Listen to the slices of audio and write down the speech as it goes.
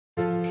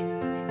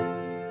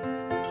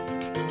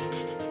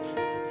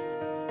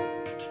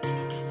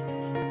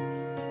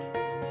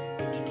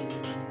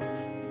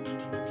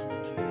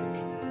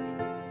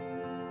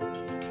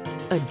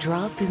A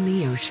drop in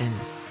the ocean,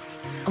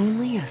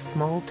 only a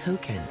small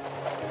token,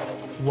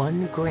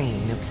 one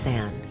grain of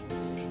sand.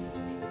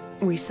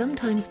 We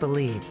sometimes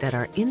believe that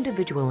our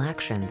individual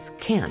actions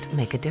can't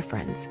make a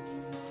difference.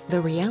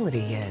 The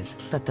reality is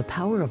that the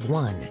power of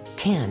one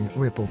can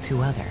ripple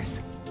to others.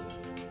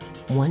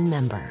 One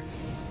member,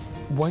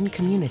 one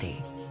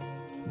community,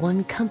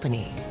 one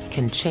company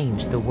can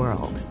change the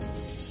world.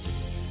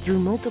 Through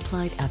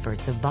multiplied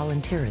efforts of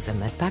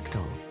volunteerism at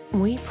Bechtel,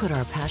 we put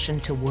our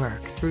passion to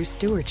work through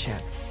stewardship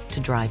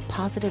to drive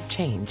positive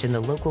change in the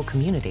local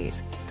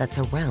communities that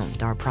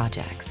surround our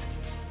projects.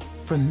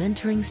 From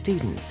mentoring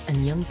students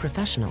and young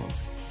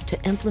professionals to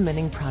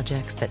implementing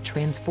projects that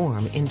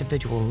transform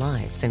individual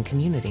lives and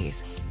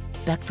communities,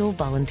 Bechtel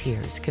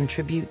volunteers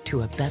contribute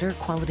to a better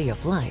quality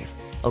of life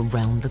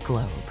around the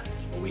globe.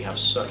 We have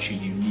such a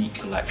unique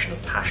collection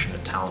of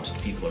passionate,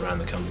 talented people around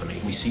the company.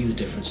 We see the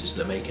differences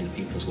they're making in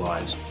people's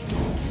lives.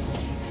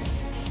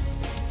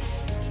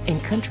 In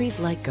countries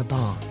like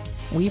Gabon,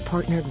 we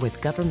partnered with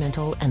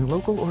governmental and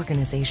local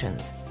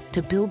organizations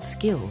to build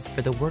skills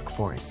for the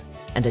workforce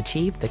and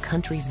achieve the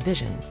country's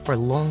vision for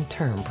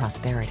long-term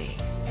prosperity.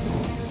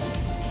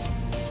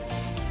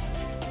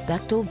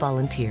 Bechtel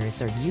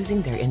volunteers are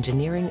using their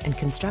engineering and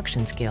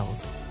construction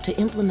skills to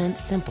implement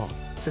simple,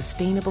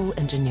 sustainable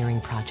engineering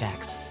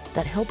projects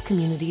that help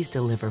communities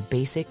deliver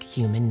basic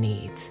human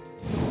needs.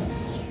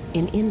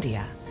 In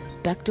India,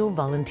 Bechtel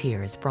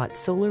volunteers brought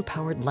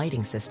solar-powered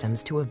lighting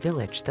systems to a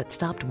village that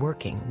stopped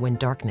working when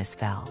darkness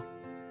fell.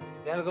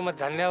 इनको मैं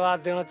धन्यवाद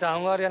देना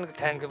चाहूँगा और इनको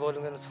thank you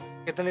बोलूँगा।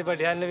 कितनी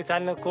बढ़िया इन्हें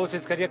बेचारे ने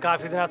कोशिश करी है,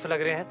 काफ़ी दिन आपसे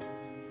लग रहे हैं,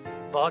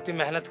 बहुत ही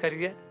मेहनत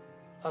करी है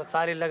और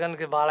सारी लगन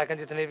के बालक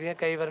जितने भी हैं,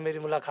 कई बार मेरी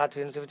मुलाकात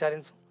हुई इनसे बेचारे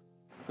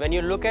इनसे। When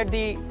you look at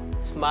the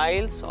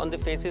smiles on the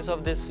faces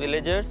of these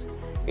villagers,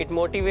 it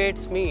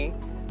motivates me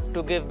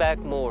to give back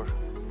more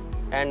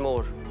and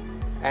more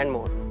and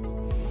more.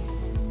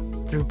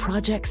 Through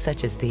projects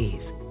such as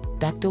these,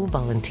 Bechtel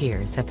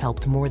volunteers have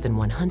helped more than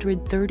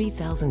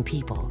 130,000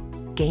 people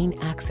gain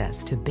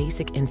access to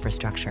basic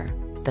infrastructure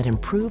that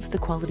improves the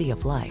quality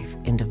of life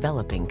in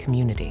developing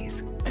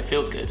communities. It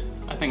feels good.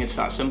 I think it's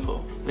that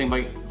simple. I think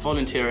by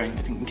volunteering,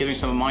 I think giving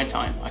some of my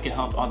time, I can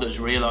help others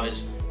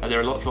realize that there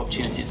are lots of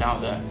opportunities out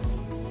there.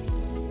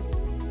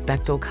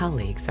 Bechtel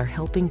colleagues are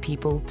helping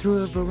people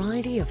through a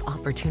variety of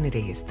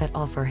opportunities that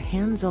offer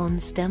hands-on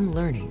STEM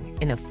learning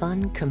in a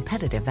fun,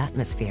 competitive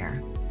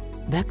atmosphere.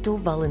 Bechtel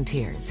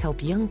volunteers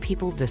help young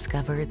people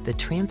discover the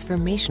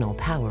transformational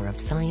power of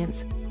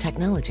science,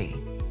 technology,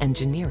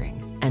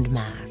 engineering, and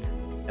math.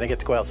 And I get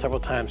to go out several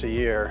times a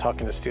year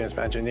talking to students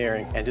about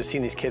engineering and just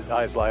seeing these kids'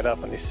 eyes light up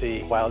when they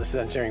see, wow, this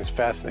engineering is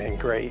fascinating,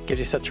 great. It gives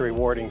you such a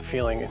rewarding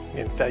feeling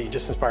that you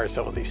just inspire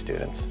yourself with these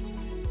students.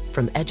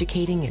 From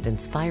educating and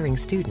inspiring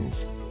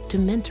students to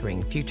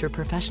mentoring future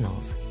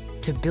professionals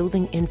to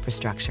building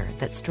infrastructure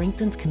that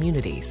strengthens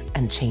communities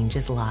and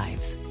changes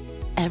lives,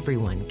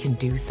 everyone can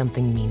do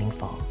something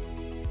meaningful.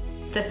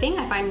 The thing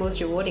I find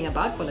most rewarding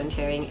about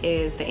volunteering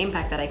is the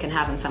impact that I can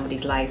have in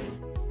somebody's life.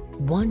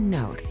 One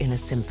note in a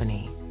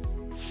symphony,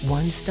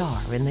 one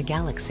star in the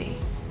galaxy,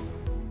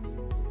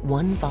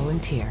 one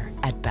volunteer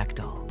at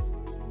Bechtel.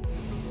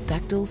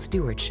 Bechtel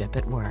Stewardship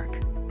at Work.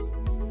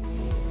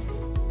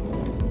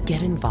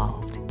 Get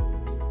involved.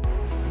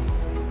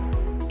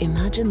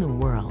 Imagine the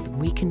world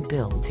we can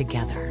build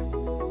together.